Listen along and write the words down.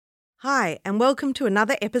Hi, and welcome to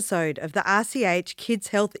another episode of the RCH Kids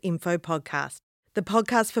Health Info Podcast, the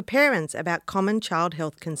podcast for parents about common child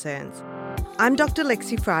health concerns. I'm Dr.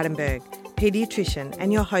 Lexi Frydenberg, paediatrician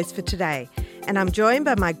and your host for today, and I'm joined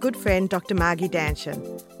by my good friend Dr. Margie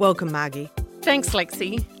Danshan. Welcome, Margie. Thanks,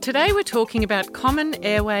 Lexi. Today we're talking about common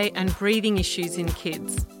airway and breathing issues in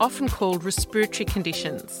kids, often called respiratory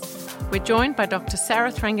conditions. We're joined by Dr.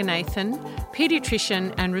 Sarath Ranganathan,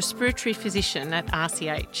 paediatrician and respiratory physician at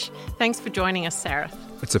RCH. Thanks for joining us, Sarath.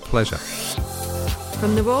 It's a pleasure.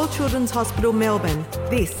 From the Royal Children's Hospital, Melbourne,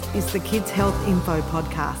 this is the Kids Health Info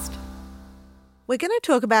Podcast. We're going to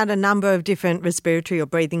talk about a number of different respiratory or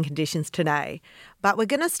breathing conditions today, but we're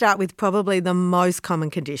going to start with probably the most common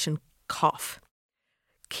condition, cough.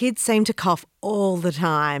 Kids seem to cough all the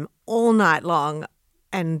time, all night long,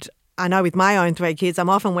 and I know with my own 3 kids, I'm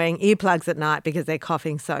often wearing earplugs at night because they're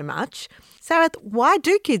coughing so much. Sarath, why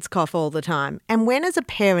do kids cough all the time? And when as a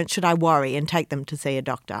parent should I worry and take them to see a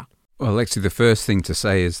doctor? Well, Lexi, the first thing to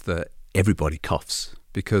say is that everybody coughs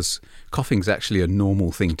because coughing is actually a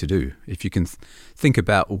normal thing to do. If you can think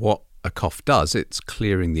about what a cough does, it's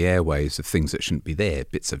clearing the airways of things that shouldn't be there,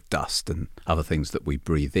 bits of dust and other things that we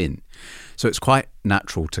breathe in. So it's quite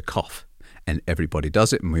natural to cough. And everybody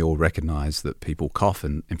does it, and we all recognise that people cough,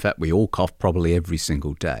 and in fact we all cough probably every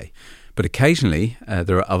single day. But occasionally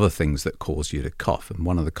there are other things that cause you to cough, and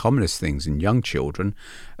one of the commonest things in young children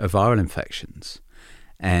are viral infections.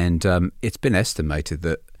 And it's been estimated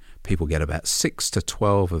that people get about 6 to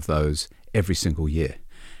 12 of those every single year.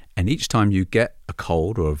 And each time you get a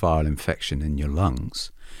cold or a viral infection in your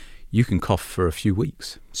lungs, you can cough for a few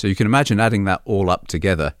weeks. So you can imagine adding that all up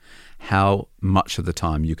together, how much of the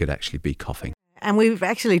time you could actually be coughing. And we've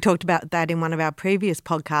actually talked about that in one of our previous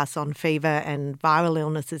podcasts on fever and viral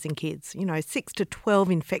illnesses in kids. 6 to 12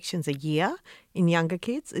 infections a year in younger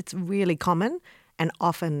kids. It's really common, and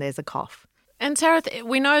often there's a cough. And Sarath,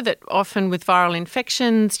 we know that often with viral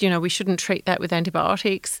infections, we shouldn't treat that with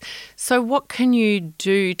antibiotics. So what can you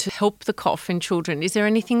do to help the cough in children? Is there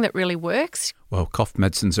anything that really works? Well, cough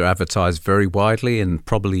medicines are advertised very widely and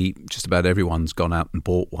probably just about everyone's gone out and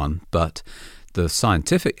bought one, but the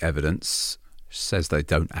scientific evidence says they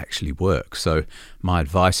don't actually work. So my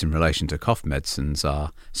advice in relation to cough medicines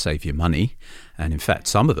are save your money. And in fact,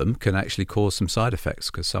 some of them can actually cause some side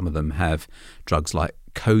effects because some of them have drugs like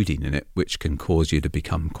codeine in it, which can cause you to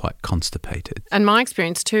become quite constipated. And my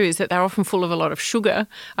experience too is that they're often full of a lot of sugar.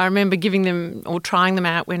 I remember giving them or trying them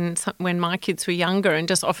out when my kids were younger and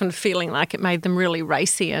just often feeling like it made them really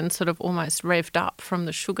racy and sort of almost revved up from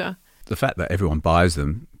the sugar. The fact that everyone buys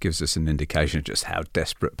them gives us an indication of just how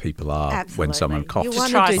desperate people are. Absolutely. When someone coughs. You want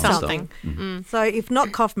to try do something. Mm-hmm. So if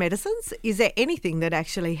not cough medicines, is there anything that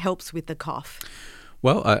actually helps with the cough?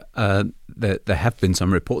 Well, there have been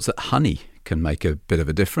some reports that honey can make a bit of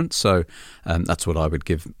a difference. So that's what I would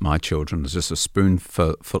give my children, is just a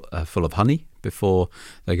spoonful of honey before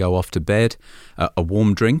they go off to bed. A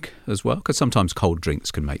warm drink as well, because sometimes cold drinks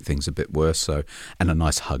can make things a bit worse. And a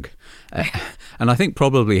nice hug. And I think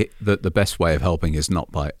probably that the best way of helping is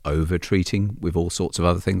not by over-treating with all sorts of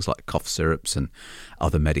other things like cough syrups and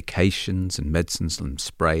other medications and medicines and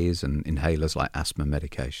sprays and inhalers like asthma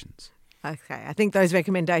medications. Okay, I think those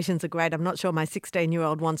recommendations are great. I'm not sure my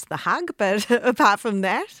 16-year-old wants the hug, but apart from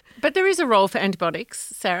that. But there is a role for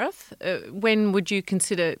antibiotics, Sarath. When would you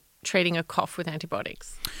consider treating a cough with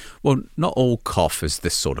antibiotics? Well, not all cough is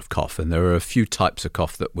this sort of cough, and there are a few types of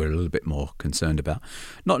cough that we're a little bit more concerned about.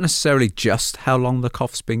 Not necessarily just how long the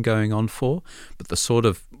cough's been going on for, but the sort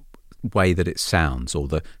of way that it sounds or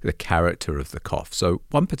the character of the cough. So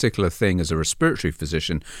one particular thing as a respiratory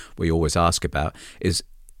physician we always ask about is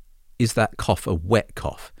that cough a wet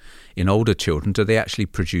cough? In older children, do they actually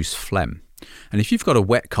produce phlegm? And if you've got a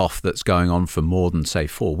wet cough that's going on for more than, say,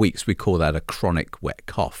 4 weeks, we call that a chronic wet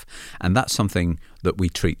cough. And that's something that we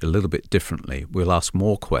treat a little bit differently. We'll ask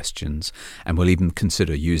more questions and we'll even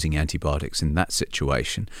consider using antibiotics in that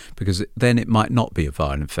situation, because then it might not be a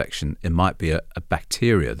viral infection. It might be a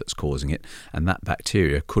bacteria that's causing it, and that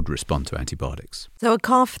bacteria could respond to antibiotics. So a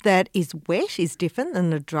cough that is wet is different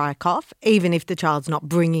than a dry cough, even if the child's not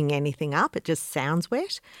bringing anything up, it just sounds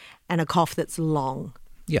wet, and a cough that's long.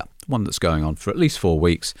 Yeah, one that's going on for at least 4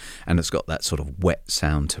 weeks and it's got that sort of wet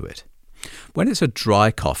sound to it. When it's a dry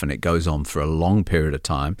cough and it goes on for a long period of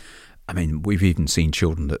time, I mean, we've even seen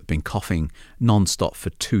children that have been coughing non-stop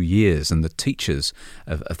for 2 years, and the teachers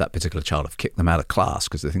of that particular child have kicked them out of class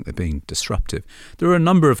because they think they're being disruptive. There are a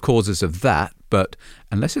number of causes of that, but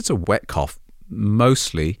unless it's a wet cough,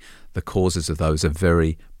 mostly the causes of those are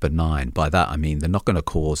very benign. By that I mean they're not going to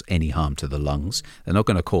cause any harm to the lungs. They're not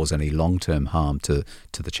going to cause any long-term harm to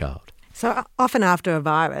the child. So often after a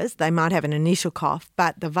virus, they might have an initial cough,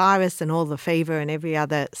 but the virus and all the fever and every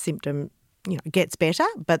other symptom gets better,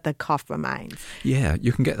 but the cough remains. Yeah,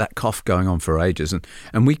 you can get that cough going on for ages.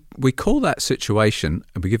 And we call that situation,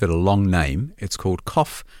 and we give it a long name, it's called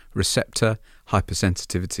cough receptor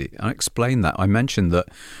hypersensitivity. I explained that. I mentioned that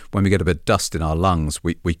when we get a bit of dust in our lungs,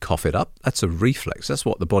 we cough it up. That's a reflex. That's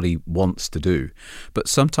what the body wants to do. But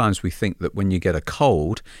sometimes we think that when you get a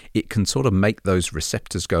cold, it can sort of make those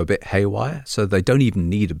receptors go a bit haywire, so they don't even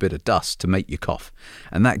need a bit of dust to make you cough.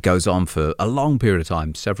 And that goes on for a long period of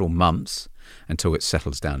time, several months, until it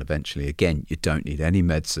settles down eventually. Again, you don't need any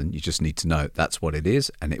medicine. You just need to know that's what it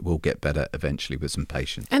is, and it will get better eventually with some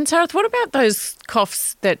patience. And Sarath, what about those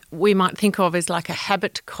coughs that we might think of as like a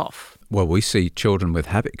habit cough? Well, we see children with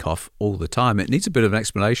habit cough all the time. It needs a bit of an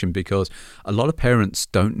explanation because a lot of parents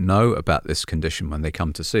don't know about this condition when they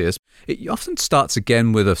come to see us. It often starts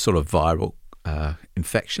again with a sort of viral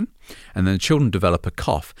infection, and then children develop a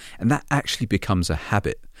cough, and that actually becomes a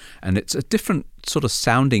habit. And it's a different sort of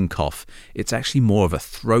sounding cough. It's actually more of a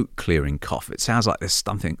throat clearing cough. It sounds like there's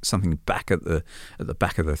something back at the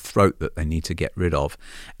back of the throat that they need to get rid of.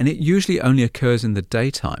 And it usually only occurs in the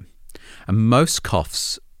daytime. And most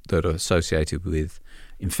coughs that are associated with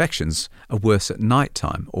infections are worse at night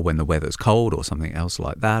time, or when the weather's cold or something else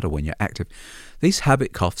like that, or when you're active. These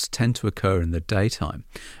habit coughs tend to occur in the daytime,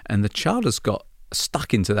 and the child has got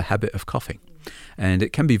stuck into the habit of coughing. And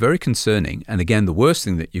it can be very concerning. And again, the worst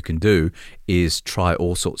thing that you can do is try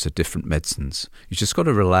all sorts of different medicines. You just got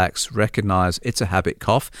to relax, recognize it's a habit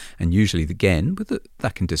cough, and usually, again,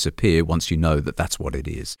 that can disappear once you know that that's what it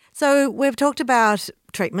is. So we've talked about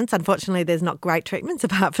treatments. Unfortunately, there's not great treatments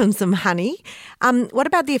apart from some honey. What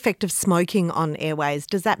about the effect of smoking on airways?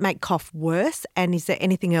 Does that make cough worse? And is there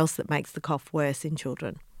anything else that makes the cough worse in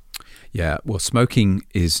children? Yeah, well, smoking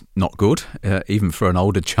is not good, even for an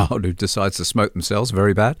older child who decides to smoke themselves,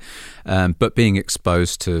 very bad. But being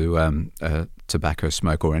exposed to tobacco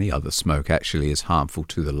smoke or any other smoke actually is harmful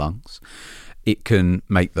to the lungs. It can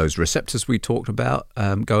make those receptors we talked about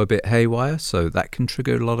go a bit haywire, so that can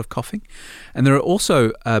trigger a lot of coughing. And there are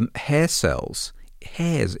also hairs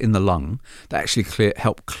in the lung that actually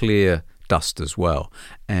help clear dust as well.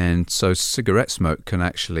 And so cigarette smoke can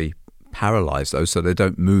actually paralyze those so they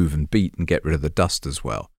don't move and beat and get rid of the dust as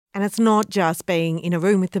well. And it's not just being in a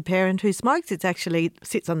room with the parent who smokes, it actually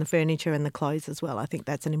sits on the furniture and the clothes as well. I think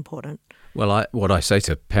that's an important. Well, what I say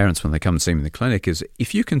to parents when they come and see me in the clinic is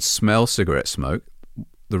if you can smell cigarette smoke,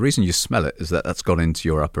 the reason you smell it is that that's got into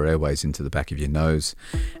your upper airways, into the back of your nose,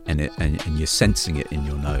 and you're sensing it in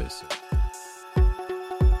your nose.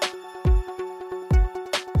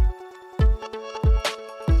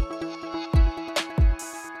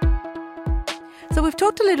 So we've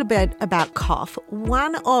talked a little bit about cough.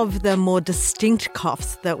 One of the more distinct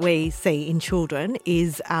coughs that we see in children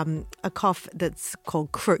is a cough that's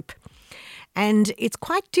called croup. And it's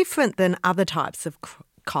quite different than other types of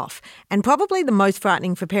cough, and probably the most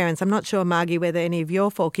frightening for parents. I'm not sure, Margie, whether any of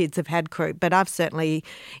your 4 kids have had croup, but I've certainly,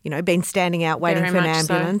 been standing out waiting for an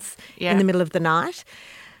ambulance in the middle of the night.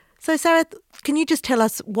 So, Sarah, can you just tell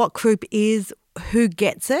us what croup is, who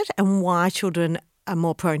gets it, and why children are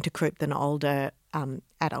more prone to croup than older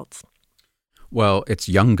adults? Well, it's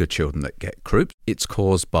younger children that get croup. It's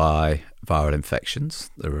caused by viral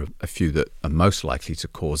infections. There are a few that are most likely to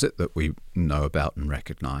cause it that we know about and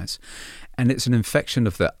recognise. And it's an infection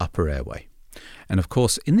of the upper airway. And of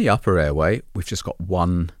course, in the upper airway, we've just got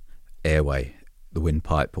one airway, the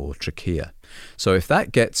windpipe or trachea. So if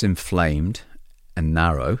that gets inflamed and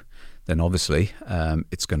narrow, then obviously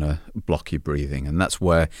it's going to block your breathing. And that's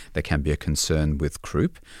where there can be a concern with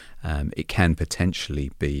croup. It can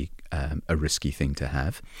potentially be a risky thing to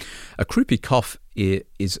have. A croupy cough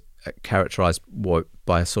is characterised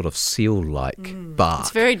by a sort of seal-like bark.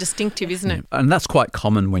 It's very distinctive, isn't it? And that's quite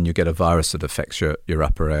common when you get a virus that affects your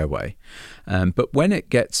upper airway. But when it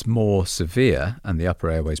gets more severe and the upper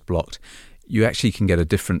airway is blocked, you actually can get a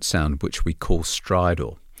different sound, which we call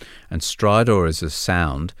stridor. And stridor is a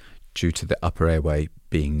sound due to the upper airway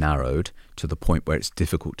being narrowed to the point where it's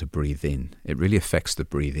difficult to breathe in. It really affects the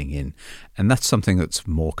breathing in. And that's something that's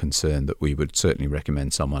more concern that we would certainly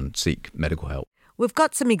recommend someone seek medical help. We've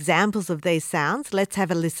got some examples of these sounds. Let's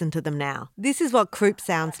have a listen to them now. This is what croup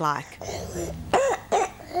sounds like.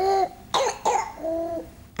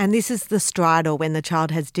 And this is the stridor when the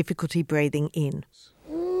child has difficulty breathing in.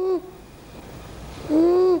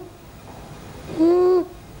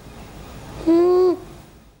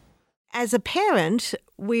 As a parent,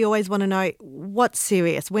 we always want to know what's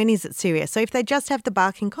serious, when is it serious? So if they just have the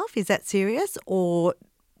barking cough, is that serious? Or,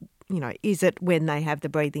 is it when they have the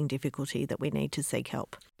breathing difficulty that we need to seek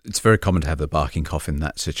help? It's very common to have the barking cough in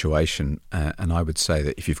that situation, and I would say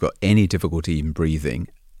that if you've got any difficulty in breathing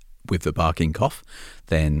with the barking cough,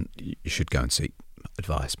 then you should go and seek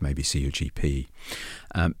advice, maybe see your GP.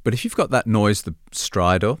 But if you've got that noise, the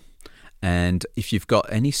stridor, and if you've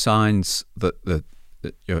got any signs that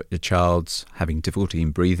your child's having difficulty in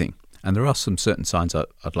breathing, and there are some certain signs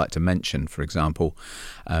I'd like to mention. For example,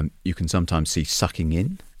 you can sometimes see sucking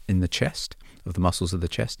in the chest, of the muscles of the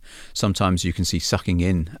chest. Sometimes you can see sucking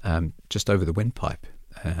in just over the windpipe,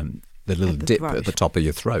 the little dip throat at the top of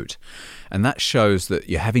your throat. And that shows that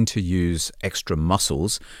you're having to use extra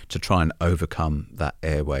muscles to try and overcome that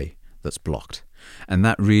airway that's blocked. And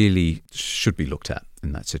that really should be looked at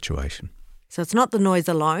in that situation. So it's not the noise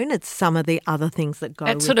alone, it's some of the other things that go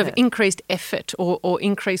with it. It's sort of increased effort or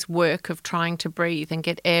increased work of trying to breathe and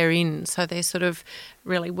get air in. So they're sort of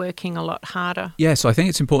really working a lot harder. Yeah, so I think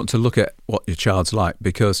it's important to look at what your child's like,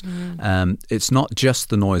 because it's not just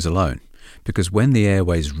the noise alone. Because when the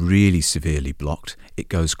airway is really severely blocked, it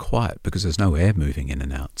goes quiet because there's no air moving in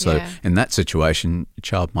and out. So in that situation, your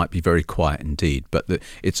child might be very quiet indeed. But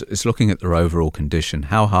it's looking at their overall condition,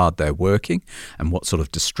 how hard they're working and what sort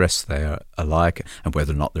of distress they are like, and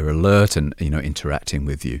whether or not they're alert and interacting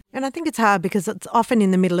with you. And I think it's hard because it's often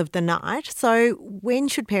in the middle of the night. So when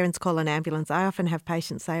should parents call an ambulance? I often have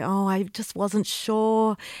patients say, I just wasn't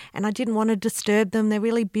sure and I didn't want to disturb them. They're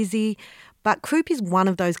really busy. But croup is one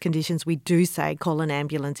of those conditions we do say call an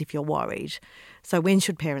ambulance if you're worried. So when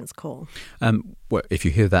should parents call? Well, if you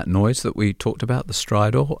hear that noise that we talked about, the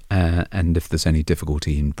stridor, and if there's any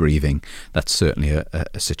difficulty in breathing, that's certainly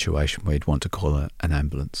a situation where you'd want to call an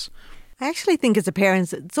ambulance. I actually think as a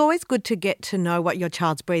parent, it's always good to get to know what your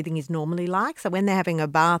child's breathing is normally like. So when they're having a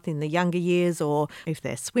bath in the younger years, or if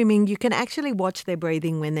they're swimming, you can actually watch their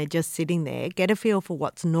breathing when they're just sitting there, get a feel for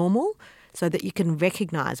what's normal, so that you can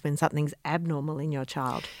recognise when something's abnormal in your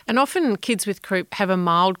child. And often kids with croup have a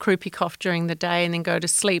mild croupy cough during the day and then go to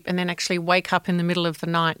sleep and then actually wake up in the middle of the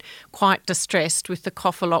night quite distressed with the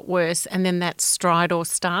cough a lot worse, and then that stridor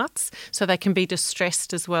starts. So they can be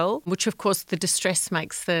distressed as well, which of course the distress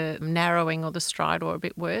makes the narrowing or the stridor a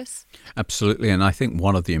bit worse. Absolutely, and I think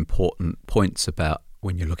one of the important points about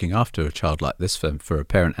when you're looking after a child like this for a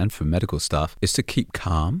parent and for medical staff is to keep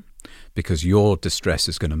calm, because your distress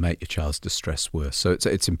is going to make your child's distress worse. So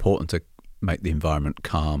it's important to make the environment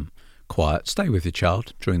calm, quiet. Stay with your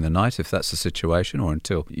child during the night if that's the situation, or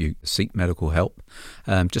until you seek medical help,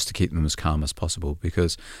 just to keep them as calm as possible,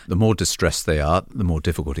 because the more distressed they are, the more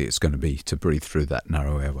difficulty it's going to be to breathe through that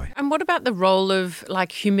narrow airway. And what about the role of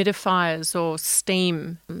like humidifiers or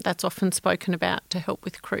steam? That's often spoken about to help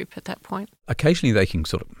with croup at that point. Occasionally they can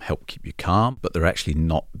sort of help keep you calm, but they're actually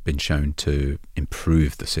not been shown to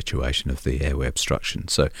improve the situation of the airway obstruction.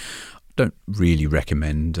 So don't really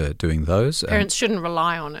recommend doing those. Parents shouldn't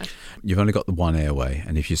rely on it. You've only got the one airway,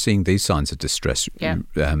 and if you're seeing these signs of distress,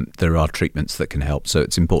 there are treatments that can help. So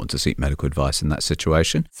it's important to seek medical advice in that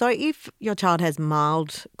situation. So if your child has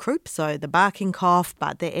mild croup, so the barking cough,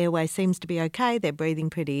 but their airway seems to be okay, they're breathing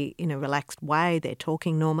pretty in a relaxed way, they're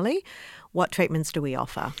talking normally, what treatments do we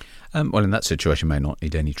offer? Well, in that situation, you may not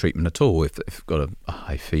need any treatment at all. If they've got a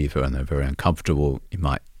high fever and they're very uncomfortable, you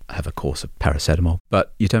might have a course of paracetamol,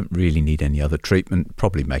 but you don't really need any other treatment,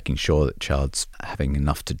 probably making sure that child's having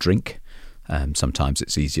enough to drink. Sometimes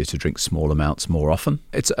it's easier to drink small amounts more often.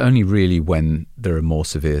 It's only really when there are more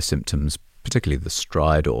severe symptoms, particularly the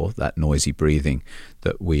stridor, that noisy breathing,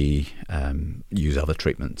 that we use other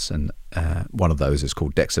treatments. And one of those is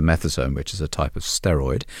called dexamethasone, which is a type of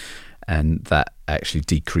steroid, and that actually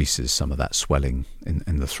decreases some of that swelling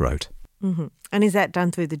in the throat. Mm-hmm. And is that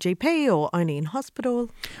done through the GP or only in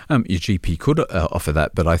hospital? Your GP could offer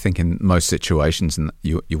that, but I think in most situations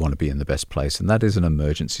you want to be in the best place, and that is an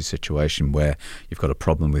emergency situation where you've got a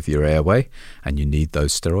problem with your airway and you need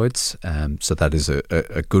those steroids. So that is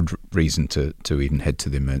a good reason to even head to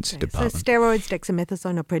the emergency department. So steroids,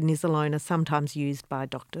 dexamethasone or prednisolone are sometimes used by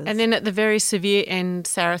doctors. And then at the very severe end,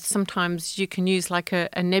 Sarah, sometimes you can use like a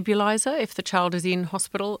nebulizer if the child is in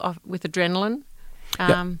hospital with adrenaline.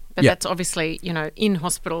 But that's obviously, in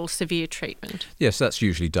hospital severe treatment. Yes, that's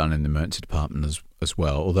usually done in the emergency department as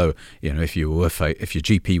well. Although, if your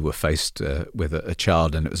GP were faced with a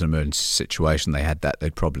child and it was an emergency situation, they had that,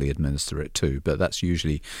 they'd probably administer it too. But that's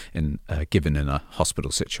usually given in a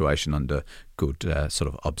hospital situation under good sort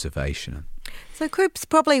of observation. So croup's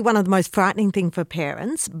probably one of the most frightening things for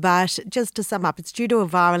parents, but just to sum up, it's due to a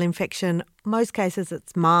viral infection. Most cases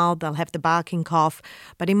it's mild, they'll have the barking cough,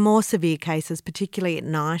 but in more severe cases, particularly at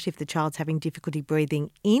night, if the child's having difficulty breathing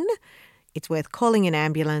in, it's worth calling an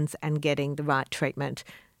ambulance and getting the right treatment.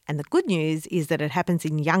 And the good news is that it happens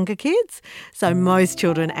in younger kids, so most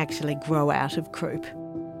children actually grow out of croup.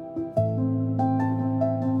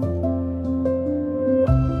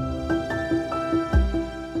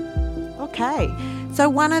 Okay, so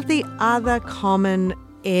one of the other common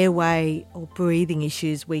airway or breathing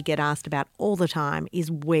issues we get asked about all the time is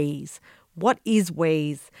wheeze. What is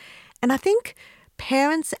wheeze? And I think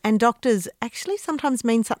parents and doctors actually sometimes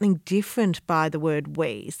mean something different by the word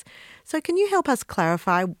wheeze. So can you help us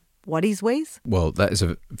clarify what is wheeze? Well, that is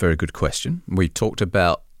a very good question. We talked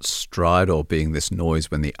about stridor being this noise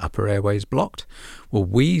when the upper airway is blocked. Well,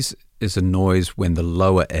 wheeze is a noise when the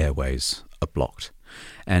lower airways are blocked.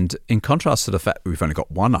 And in contrast to the fact that we've only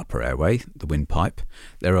got one upper airway, the windpipe,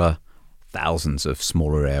 there are thousands of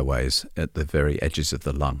smaller airways at the very edges of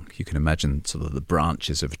the lung. You can imagine sort of the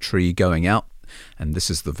branches of a tree going out, and this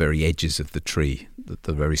is the very edges of the tree,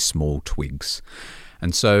 the very small twigs.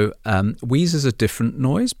 And so wheeze is a different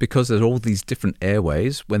noise because there's all these different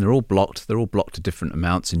airways. When they're all blocked to different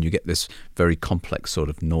amounts, and you get this very complex sort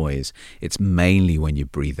of noise. It's mainly when you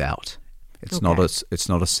breathe out. It's not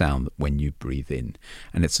a sound when you breathe in.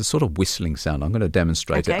 And it's a sort of whistling sound. I'm going to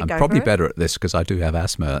demonstrate it. I'm probably better at this because I do have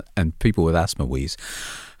asthma, and people with asthma wheeze.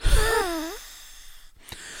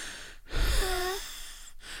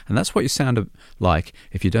 And that's what you sound like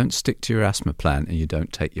if you don't stick to your asthma plan and you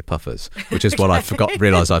don't take your puffers, which is what I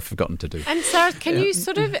realised I've forgotten to do. And Sarah, can you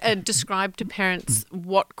sort of describe to parents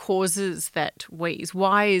what causes that wheeze?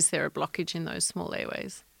 Why is there a blockage in those small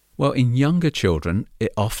airways? Well, in younger children,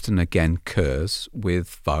 it often again occurs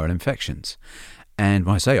with viral infections. And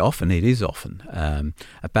when I say often, it is often.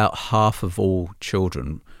 About half of all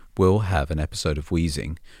children will have an episode of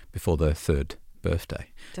wheezing before their third birthday.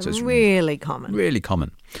 So it's really common. Really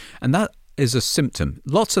common. And that is a symptom.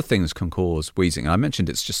 Lots of things can cause wheezing. I mentioned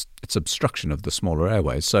it's obstruction of the smaller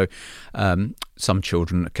airways. So some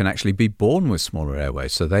children can actually be born with smaller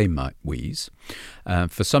airways, so they might wheeze.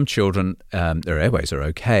 For some children, their airways are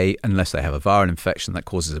okay unless they have a viral infection that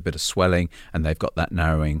causes a bit of swelling and they've got that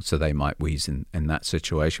narrowing, so they might wheeze in that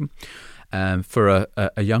situation. For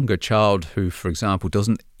a younger child who, for example,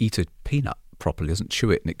 doesn't eat a peanut properly, doesn't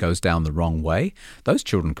chew it, and it goes down the wrong way, those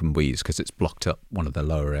children can wheeze because it's blocked up one of their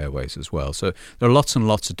lower airways as well. So there are lots and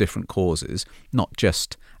lots of different causes, not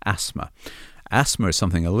just asthma. Asthma is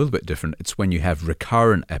something a little bit different. It's when you have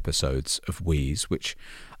recurrent episodes of wheeze, which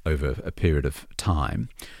over a period of time,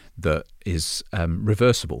 that is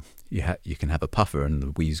reversible. You can have a puffer and the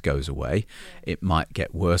wheeze goes away. It might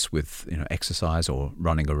get worse with exercise or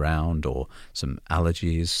running around or some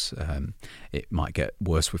allergies. It might get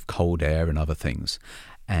worse with cold air and other things.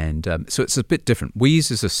 And so it's a bit different.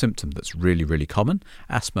 Wheeze is a symptom that's really, really common.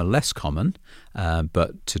 Asthma, less common,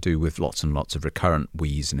 but to do with lots and lots of recurrent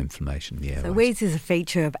wheeze and inflammation in the airways. So wheeze is a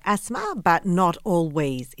feature of asthma, but not all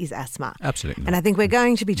wheeze is asthma. Absolutely not. And I think we're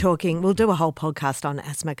going to be we'll do a whole podcast on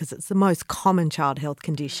asthma because it's the most common child health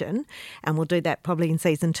condition, and we'll do that probably in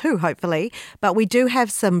season 2, hopefully. But we do have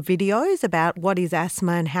some videos about what is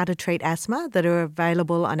asthma and how to treat asthma that are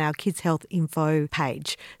available on our Kids Health Info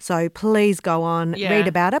page. So please go on, read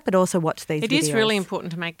about it, but also watch these videos. It is really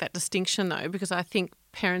important to make that distinction, though, because I think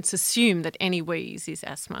parents assume that any wheeze is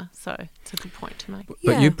asthma. So it's a good point to make.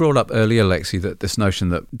 But you brought up earlier, Lexi, that this notion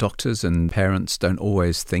that doctors and parents don't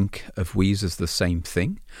always think of wheeze as the same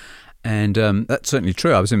thing. And that's certainly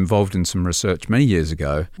true. I was involved in some research many years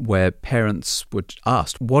ago where parents were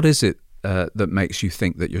asked, what is it that makes you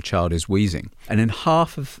think that your child is wheezing? And in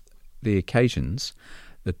half of the occasions,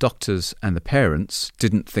 the doctors and the parents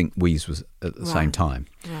didn't think wheeze was at the same time.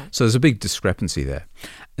 Right. So there's a big discrepancy there.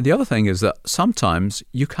 And the other thing is that sometimes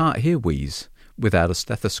you can't hear wheeze without a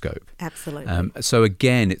stethoscope. Absolutely. So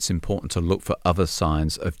again, it's important to look for other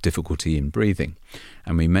signs of difficulty in breathing.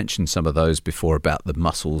 And we mentioned some of those before about the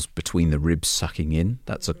muscles between the ribs sucking in.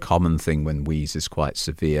 That's a common thing when wheeze is quite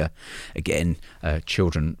severe. Again,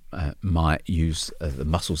 children might use the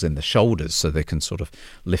muscles in the shoulders so they can sort of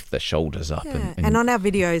lift their shoulders up. Yeah. And on our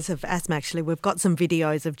videos of asthma, actually, we've got some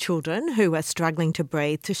videos of children who are struggling to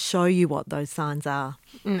breathe to show you what those signs are.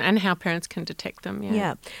 And how parents can detect them,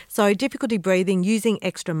 Yeah. So difficulty breathing, using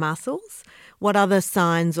extra muscles. What other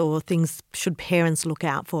signs or things should parents look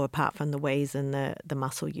out for apart from the wheeze and the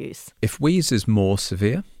muscle use? If wheeze is more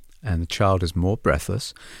severe and the child is more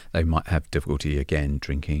breathless, they might have difficulty again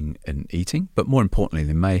drinking and eating, but more importantly,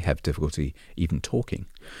 they may have difficulty even talking.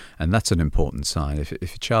 And that's an important sign. If your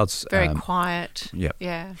child's very quiet. Yeah.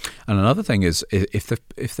 Yeah. And another thing is if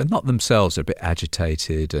they're not themselves, they're a bit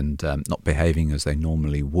agitated and not behaving as they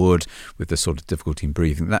normally would with the sort of difficulty in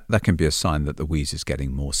breathing, that can be a sign that the wheeze is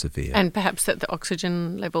getting more severe. And perhaps that the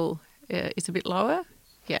oxygen level is a bit lower?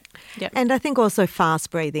 Yeah. And I think also fast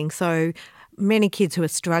breathing. So many kids who are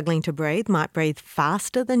struggling to breathe might breathe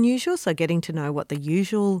faster than usual, so getting to know what the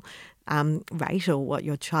usual rate or what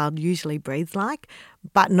your child usually breathes like.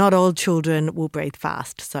 But not all children will breathe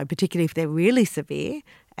fast. So particularly if they're really severe,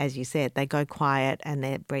 as you said, they go quiet and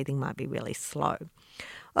their breathing might be really slow.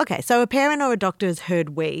 Okay, so a parent or a doctor has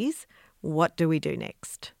heard wheeze. What do we do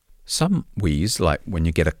next? Some wheeze, like when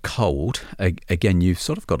you get a cold, again, you've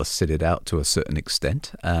sort of got to sit it out to a certain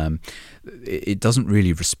extent. It doesn't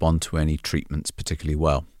really respond to any treatments particularly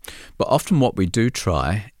well. But often what we do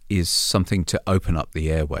try is something to open up the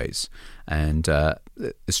airways. And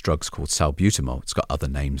this drug's called salbutamol. It's got other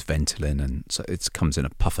names, Ventolin, and so it comes in a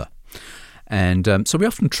puffer. And so we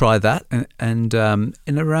often try that, and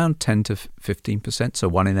in around 10 to 15%, so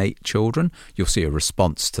 1 in 8 children, you'll see a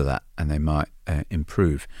response to that, and they might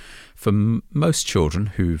improve. For most children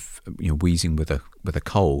who've wheezing with a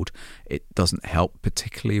cold, it doesn't help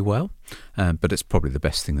particularly well, but it's probably the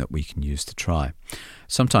best thing that we can use to try.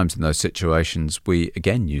 Sometimes in those situations, we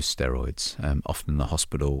again use steroids. Often the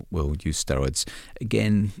hospital will use steroids.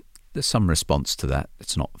 Again, there's some response to that.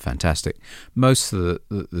 It's not fantastic. Most of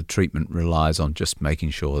the treatment relies on just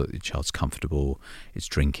making sure that the child's comfortable, is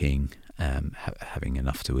drinking, having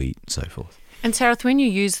enough to eat, and so forth. And Sarah, when you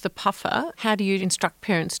use the puffer, how do you instruct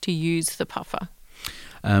parents to use the puffer?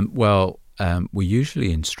 We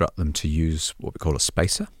usually instruct them to use what we call a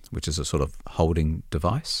spacer, which is a sort of holding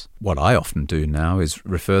device. What I often do now is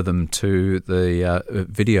refer them to the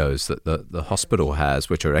videos that the hospital has,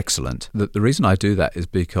 which are excellent. The reason I do that is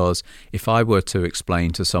because if I were to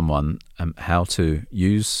explain to someone how to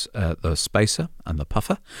use the spacer and the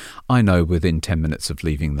puffer, I know within 10 minutes of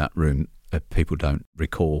leaving that room, people don't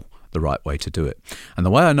recall the right way to do it. And the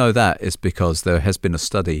way I know that is because there has been a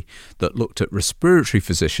study that looked at respiratory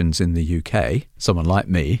physicians in the UK, someone like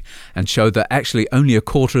me, and showed that actually only a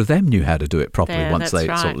quarter of them knew how to do it properly once they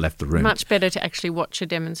sort of left the room. Much better to actually watch a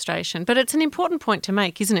demonstration. But it's an important point to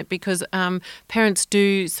make, isn't it? Because parents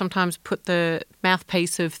do sometimes put the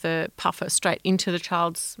mouthpiece of the puffer straight into the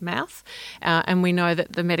child's mouth, and we know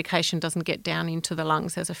that the medication doesn't get down into the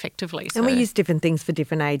lungs as effectively. And we use different things for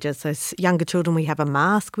different ages. So younger children, we have a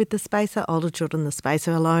mask with the spacer, older children, the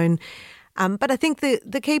spacer alone. But I think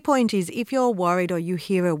the key point is if you're worried or you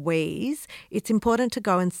hear a wheeze, it's important to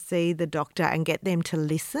go and see the doctor and get them to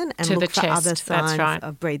listen and look for other signs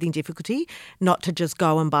of breathing difficulty, not to just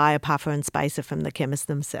go and buy a puffer and spacer from the chemist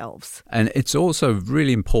themselves. And it's also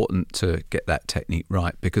really important to get that technique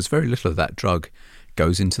right because very little of that drug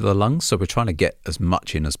goes into the lungs, so we're trying to get as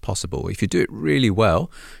much in as possible. If you do it really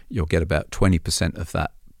well, you'll get about 20% of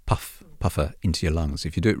that puffer into your lungs.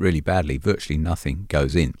 If you do it really badly, virtually nothing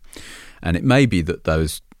goes in. And it may be that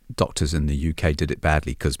those doctors in the UK did it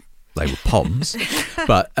badly because they were POMs,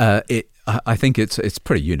 but I think it's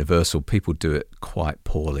pretty universal. People do it quite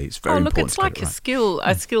poorly. It's very important. It's like a skill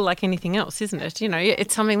like anything else, isn't it?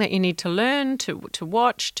 It's something that you need to learn, to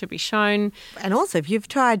watch, to be shown. And also, if you've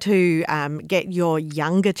tried to get your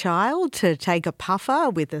younger child to take a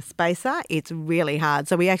puffer with a spacer, it's really hard.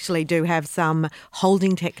 So we actually do have some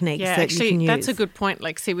holding techniques that you can use. That's a good point.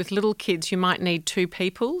 Like, see, with little kids, you might need 2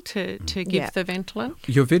 people to give the Ventolin.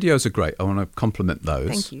 Your videos are great. I want to compliment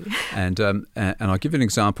those. Thank you. And I'll give you an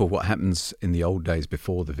example of what happens in the old days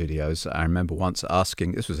before the videos. I remember once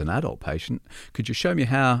asking, this was an adult patient, could you show me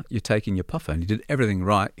how you're taking your puffer? And he did everything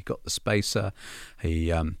right. He got the spacer,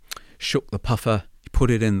 he shook the puffer, he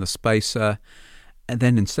put it in the spacer, and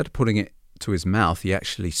then instead of putting it to his mouth, he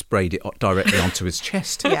actually sprayed it directly onto his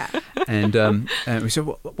chest. Yeah. And we said,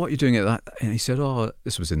 what are you doing at that? And he said,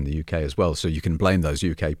 this was in the UK as well, so you can blame those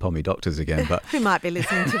UK pommy doctors again. But who might be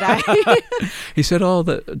listening today. He said,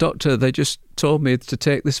 the doctor, they just told me to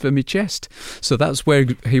take this for my chest. So that's where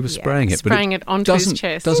he was spraying it. Spraying it onto his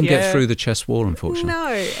chest. Doesn't get through the chest wall, unfortunately. No,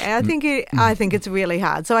 I think it's really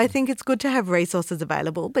hard. So I think it's good to have resources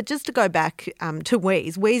available. But just to go back to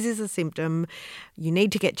wheeze. Wheeze is a symptom. You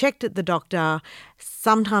need to get checked at the doctor.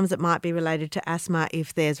 Sometimes it might be related to asthma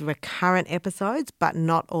if there's recurrent episodes, but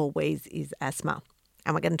not all wheeze is asthma.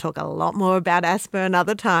 And we're going to talk a lot more about asthma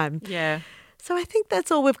another time. Yeah. So I think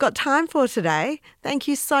that's all we've got time for today. Thank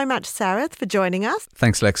you so much, Sarath, for joining us.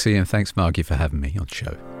 Thanks, Lexi, and thanks, Margie, for having me on the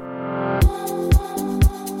show.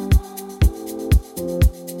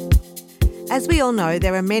 As we all know,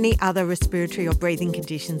 there are many other respiratory or breathing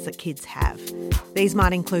conditions that kids have. These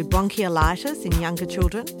might include bronchiolitis in younger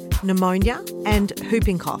children, pneumonia and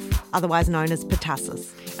whooping cough, otherwise known as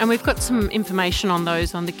pertussis. And we've got some information on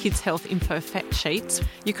those on the Kids Health Info fact sheets.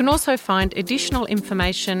 You can also find additional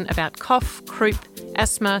information about cough, croup,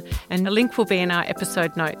 asthma, and a link will be in our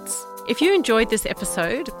episode notes. If you enjoyed this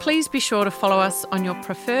episode, please be sure to follow us on your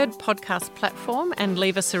preferred podcast platform and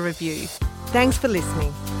leave us a review. Thanks for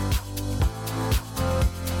listening.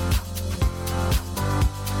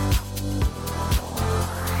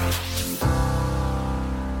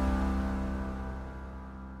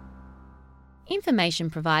 Information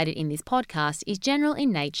provided in this podcast is general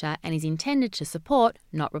in nature and is intended to support,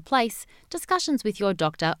 not replace, discussions with your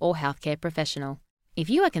doctor or healthcare professional. If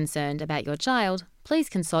you are concerned about your child, please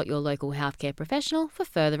consult your local healthcare professional for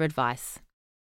further advice.